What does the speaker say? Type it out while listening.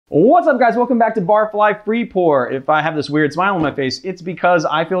What's up, guys? Welcome back to Barfly FreePour. If I have this weird smile on my face, it's because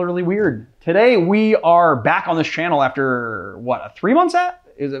I feel really weird. Today, we are back on this channel after, what, 3 months at?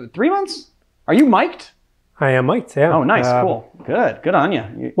 Is it 3 months? Are you mic'd? I am mic'd, yeah. Oh, nice, cool. Good on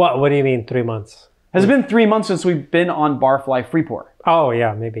you. What do you mean 3 months? Has it been 3 months since we've been on Barfly FreePour? Oh,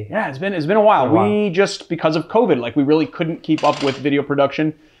 yeah, maybe. Yeah, it's been a while. We just, because of COVID, like we really couldn't keep up with video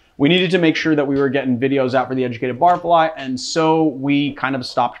production. We needed to make sure that we were getting videos out for the educated barfly, and so we kind of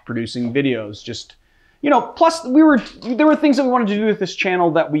stopped producing videos. Just, you know, plus there were things that we wanted to do with this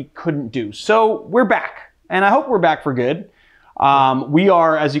channel that we couldn't do. So we're back, and I hope we're back for good. We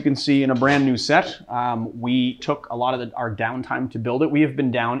are, as you can see, in a brand new set. We took a lot of our downtime to build it. We have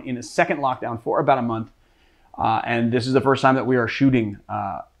been down in a second lockdown for about a month, and this is the first time that we are shooting.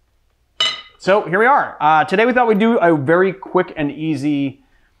 So here we are. Today we thought we'd do a very quick and easy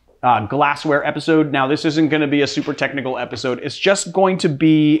glassware episode. Now, this isn't going to be a super technical episode. It's just going to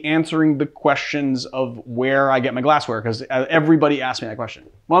be answering the questions of where I get my glassware, because everybody asked me that question.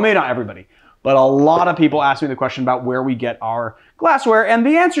 Well, maybe not everybody, but a lot of people ask me the question about where we get our glassware. And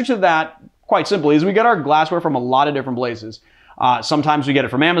the answer to that, quite simply, is we get our glassware from a lot of different places. Sometimes we get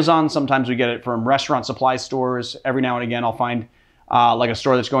it from Amazon. Sometimes we get it from restaurant supply stores. Every now and again, I'll find like a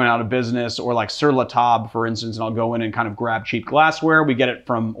store that's going out of business, or like Sur La Table, for instance, and I'll go in and kind of grab cheap glassware. We get it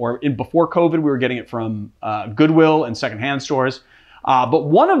from, before COVID, we were getting it from Goodwill and secondhand stores. But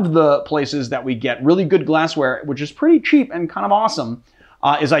one of the places that we get really good glassware, which is pretty cheap and kind of awesome,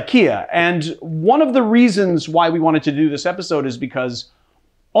 is IKEA. And one of the reasons why we wanted to do this episode is because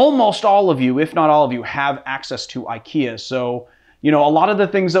almost all of you, if not all of you, have access to IKEA. So, you know, a lot of the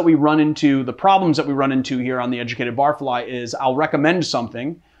things that we run into, the problems that we run into here on the Educated Barfly is I'll recommend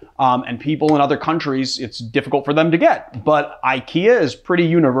something and people in other countries, it's difficult for them to get. But IKEA is pretty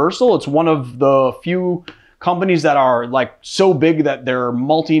universal. It's one of the few companies that are like so big that they're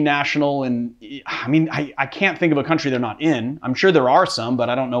multinational. And I mean, I can't think of a country they're not in. I'm sure there are some, but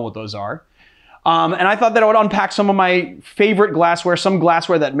I don't know what those are. And I thought that I would unpack some of my favorite glassware, some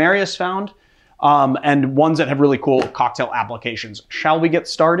glassware that Marius found. And ones that have really cool cocktail applications. Shall we get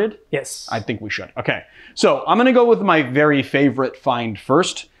started? Yes. I think we should. Okay. So I'm going to go with my very favorite find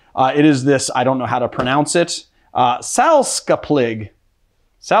first. It is this, I don't know how to pronounce it, Salskaplig.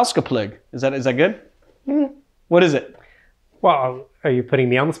 Salskaplig. Is that good? What is it? Well, are you putting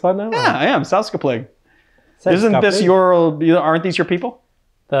me on the spot now? Yeah, I am. Salskaplig. Isn't this aren't these your people?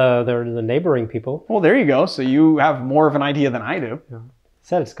 They're the neighboring people. Well, there you go. So you have more of an idea than I do. Yeah.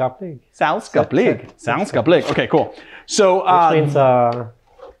 Salskaplig. Salskaplig. Salskaplig. Okay, cool. So, which means, well,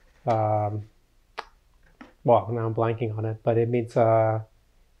 now I'm blanking on it, but it means,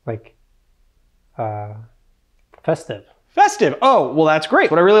 like, festive. Festive. Oh, well, that's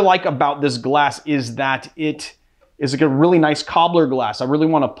great. What I really like about this glass is that it is like a really nice cobbler glass. I really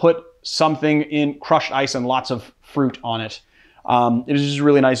want to put something in crushed ice and lots of fruit on it. It is just a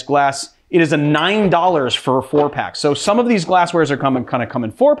really nice glass. It is a $9 for a 4-pack. So some of these glasswares are kind of come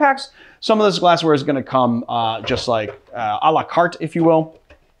in 4-packs. Some of this glassware is going to come just like a la carte, if you will.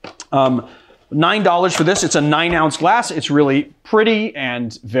 $9 for this. It's a 9-ounce glass. It's really pretty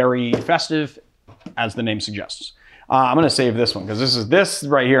and very festive, as the name suggests. I'm going to save this one because this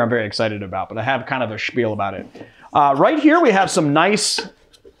right here I'm very excited about, but I have kind of a spiel about it. Right here we have some nice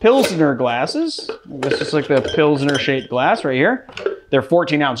Pilsner glasses. This is like the Pilsner shaped glass right here. They're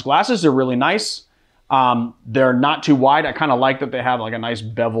 14-ounce glasses. They're really nice. They're not too wide. I kind of like that they have like a nice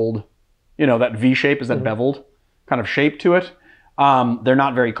beveled, you know, that V shape is that beveled kind of shape to it. They're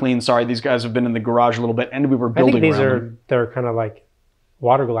not very clean. Sorry, these guys have been in the garage a little bit, and we were building. I think they're kind of like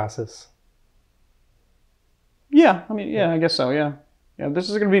water glasses. Yeah, I mean, yeah, I guess so. Yeah. Yeah, this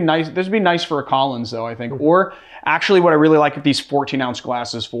is going to be nice. This would be nice for a Collins, though, I think. Or actually, what I really like these 14-ounce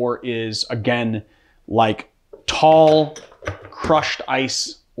glasses for is, again, like tall crushed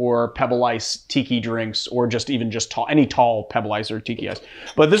ice or pebble ice tiki drinks, or just tall, any tall pebble ice or tiki ice.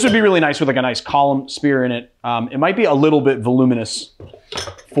 But this would be really nice with like a nice column spear in it. It might be a little bit voluminous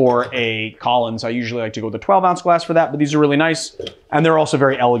for a Collins. I usually like to go with a 12-ounce glass for that, but these are really nice. And they're also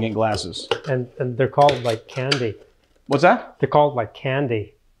very elegant glasses. And they're called like candy. What's that? They're called like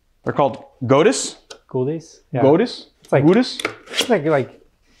candy. They're called Godis? Goodies? Yeah. Godis? It's like Goodies? It's like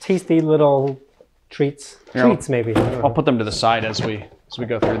tasty little treats. Here, treats maybe. I'll put them to the side as we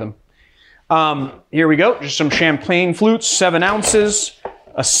go through them. Here we go. Just some champagne flutes, 7 ounces,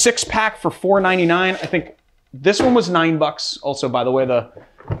 a 6-pack for $4.99. I think this one was $9. Also, by the way,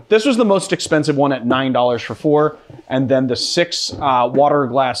 this was the most expensive one at $9 for 4, and then the 6 water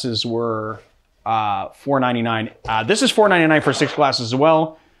glasses were $4.99. This is $4.99 for 6 glasses as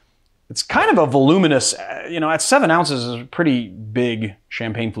well. It's kind of a voluminous, you know, at 7 ounces is a pretty big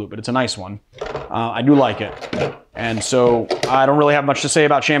champagne flute, but it's a nice one. I do like it. And so I don't really have much to say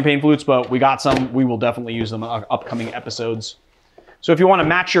about champagne flutes, but we got some. We will definitely use them in upcoming episodes. So if you want to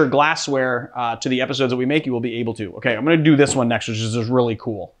match your glassware to the episodes that we make, you will be able to. Okay, I'm going to do this one next, which is just really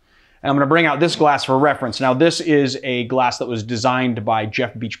cool. And I'm going to bring out this glass for reference. Now, this is a glass that was designed by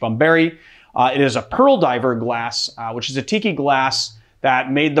Jeff Beach-Bumberry. It is a pearl diver glass, which is a tiki glass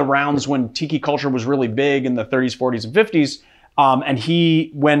that made the rounds when tiki culture was really big in the 30s, 40s, and 50s. And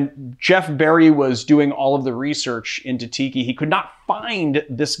when Jeff Berry was doing all of the research into tiki, he could not find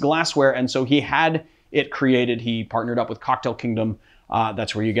this glassware, and so he had it created. He partnered up with Cocktail Kingdom.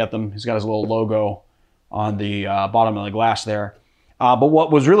 That's where you get them. He's got his little logo on the bottom of the glass there. But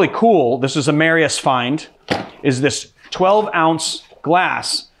what was really cool, this is a Marius find, is this 12-ounce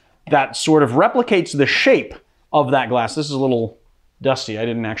glass that sort of replicates the shape of that glass. This is a little dusty. I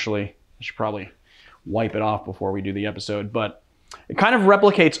should probably wipe it off before we do the episode, but it kind of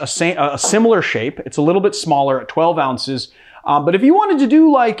replicates a similar shape. It's a little bit smaller at 12 ounces. But if you wanted to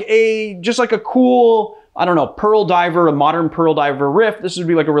do just like a cool, I don't know, pearl diver, a modern pearl diver riff, this would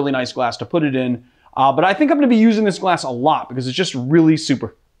be like a really nice glass to put it in. But I think I'm going to be using this glass a lot because it's just really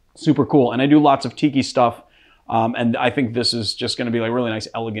super, super cool. And I do lots of tiki stuff. And I think this is just going to be like a really nice,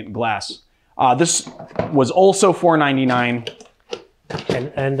 elegant glass. This was also $4.99.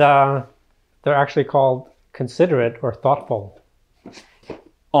 And they're actually called considerate or thoughtful.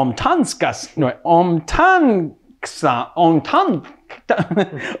 Omtanskam.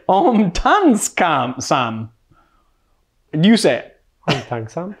 Do you say it?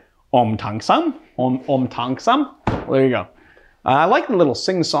 Omtangsam. Omtangsam. Omtangsam. Well, there you go. I like the little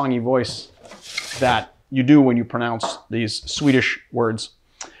sing-songy voice that you do when you pronounce these Swedish words.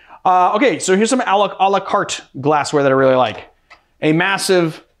 Okay, so here's some a la carte glassware that I really like. A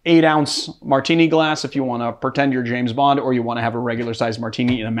massive 8-ounce martini glass if you want to pretend you're James Bond, or you want to have a regular sized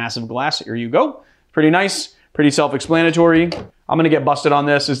martini in a massive glass. Here you go. Pretty nice, pretty self-explanatory. I'm going to get busted on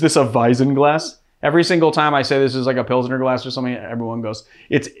this. Is this a Weizen glass? Every single time I say this is like a Pilsner glass or something, everyone goes,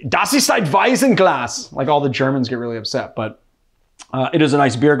 das ist ein Weizenglas. Like all the Germans get really upset, but it is a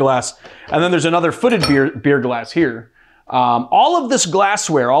nice beer glass. And then there's another footed beer glass here. All of this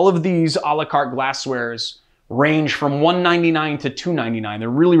glassware, all of these a la carte glasswares range from $1.99 to $2.99. They're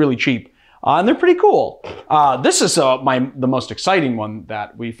really, really cheap. And they're pretty cool. This is the most exciting one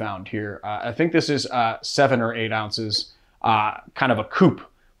that we found here. I think this is 7 or 8 ounces, kind of a coupe,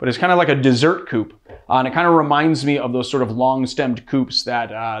 but it's kind of like a dessert coupe. And it kind of reminds me of those sort of long-stemmed coupes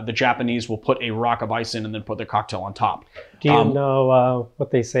that the Japanese will put a rock of ice in and then put their cocktail on top. Do you know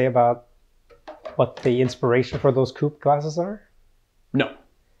what they say about what the inspiration for those coupe glasses are? No.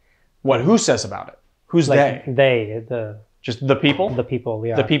 Who says about it? Who's like they? Just the people? The people,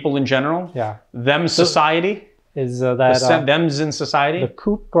 yeah. The people in general? Yeah. Them society? Is that them's in society? The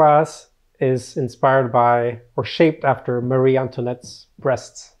coupe glass is inspired by or shaped after Marie Antoinette's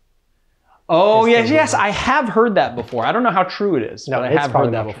breasts. Oh, yes, I have heard that before. I don't know how true it is, but I have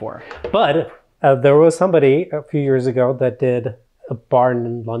heard that before. But there was somebody a few years ago that did a bar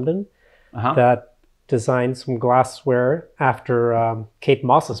in London that designed some glassware after Kate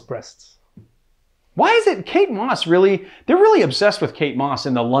Moss's breasts. Why is it Kate Moss really, they're really obsessed with Kate Moss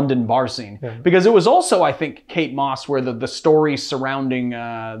in the London bar scene. Yeah. Because it was also, I think, Kate Moss where the story surrounding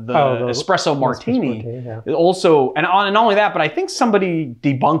the espresso martini also, and not only that, but I think somebody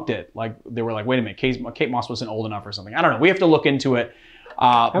debunked it. Like they were like, wait a minute, Kate Moss wasn't old enough or something. I don't know, we have to look into it.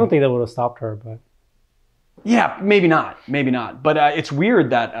 I don't think that would have stopped her, but. Yeah, maybe not. But it's weird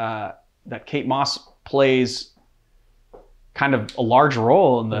that, that Kate Moss plays kind of a large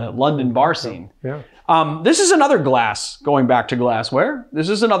role in the London bar scene. Yeah. This is another glass, going back to glassware. This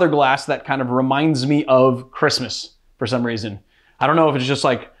is another glass that kind of reminds me of Christmas for some reason. I don't know if it's just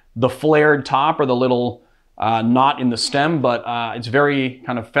like the flared top or the little knot in the stem, but it's very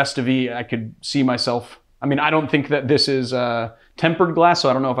kind of festive-y. I could see myself, I mean, I don't think that this is tempered glass, so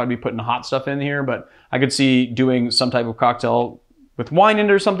I don't know if I'd be putting hot stuff in here, but I could see doing some type of cocktail with wine in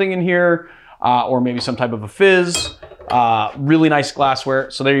or something in here, or maybe some type of a fizz. Really nice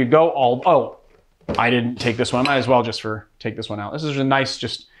glassware. So there you go. Oh, I didn't take this one. I might as well just take this one out. This is a nice,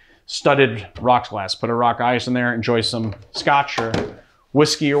 just studded rocks glass. Put a rock ice in there. Enjoy some scotch or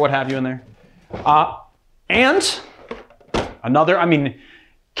whiskey or what have you in there. And another. I mean,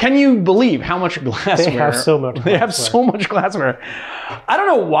 can you believe how much glassware? They have so much. They have so much glassware. I don't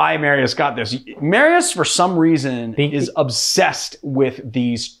know why Marius got this. Marius, for some reason, is obsessed with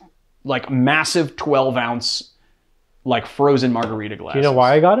these like massive 12-ounce like frozen margarita glasses. Do you know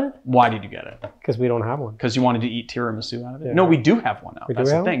why I got it? Why did you get it? Because we don't have one. Because you wanted to eat tiramisu out of it? Yeah. No, we do have one now.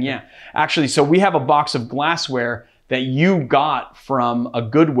 That's the thing, yeah. Actually, so we have a box of glassware that you got from a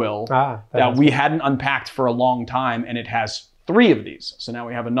Goodwill that we hadn't unpacked for a long time, and it has 3 of these. So now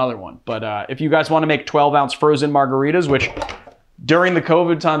we have another one. But if you guys want to make 12-ounce frozen margaritas, which during the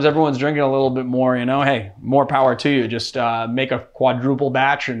COVID times, everyone's drinking a little bit more, you know, hey, more power to you. Just make a quadruple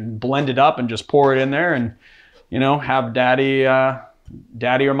batch and blend it up and just pour it in there and, you know, have daddy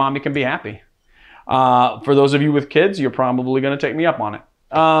or mommy can be happy. For those of you with kids, you're probably going to take me up on it.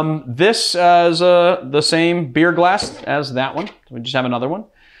 This is the same beer glass as that one. We just have another one.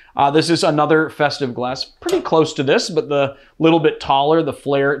 This is another festive glass, pretty close to this, but the little bit taller, the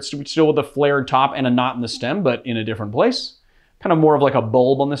flare, it's still with a flared top and a knot in the stem, but in a different place. Kind of more of like a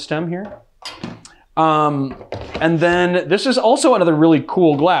bulb on the stem here. And then this is also another really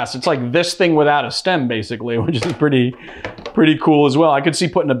cool glass. It's like this thing without a stem, basically, which is pretty cool as well. I could see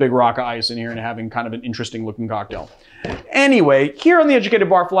putting a big rock of ice in here and having kind of an interesting looking cocktail. Anyway, here on the Educated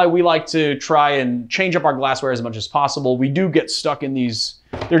Barfly, we like to try and change up our glassware as much as possible. We do get stuck in these,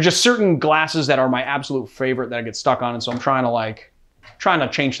 there are just certain glasses that are my absolute favorite that I get stuck on, and so I'm trying to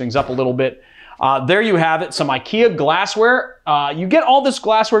change things up a little bit. There you have it, some IKEA glassware. You get all this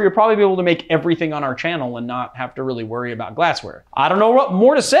glassware, you'll probably be able to make everything on our channel and not have to really worry about glassware. I don't know what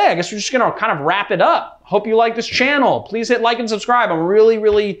more to say. I guess we're just gonna kind of wrap it up. Hope you like this channel. Please hit like and subscribe. I'm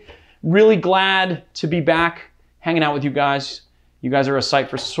really glad to be back hanging out with you guys. You guys are a sight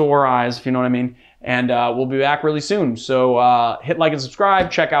for sore eyes, if you know what I mean. And we'll be back really soon. So hit like and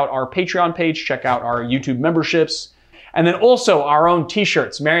subscribe, check out our Patreon page, check out our YouTube memberships, and then also our own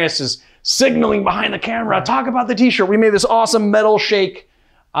t-shirts. Marius is signaling behind the camera. Talk about the t-shirt. We made this awesome metal shake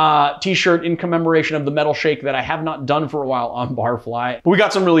t-shirt in commemoration of the metal shake that I have not done for a while on Barfly. But we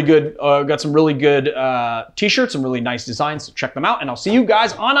got some really good t-shirts, some really nice designs, so check them out, and I'll see you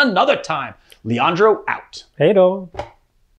guys on another time. Leandro out. Hey, do.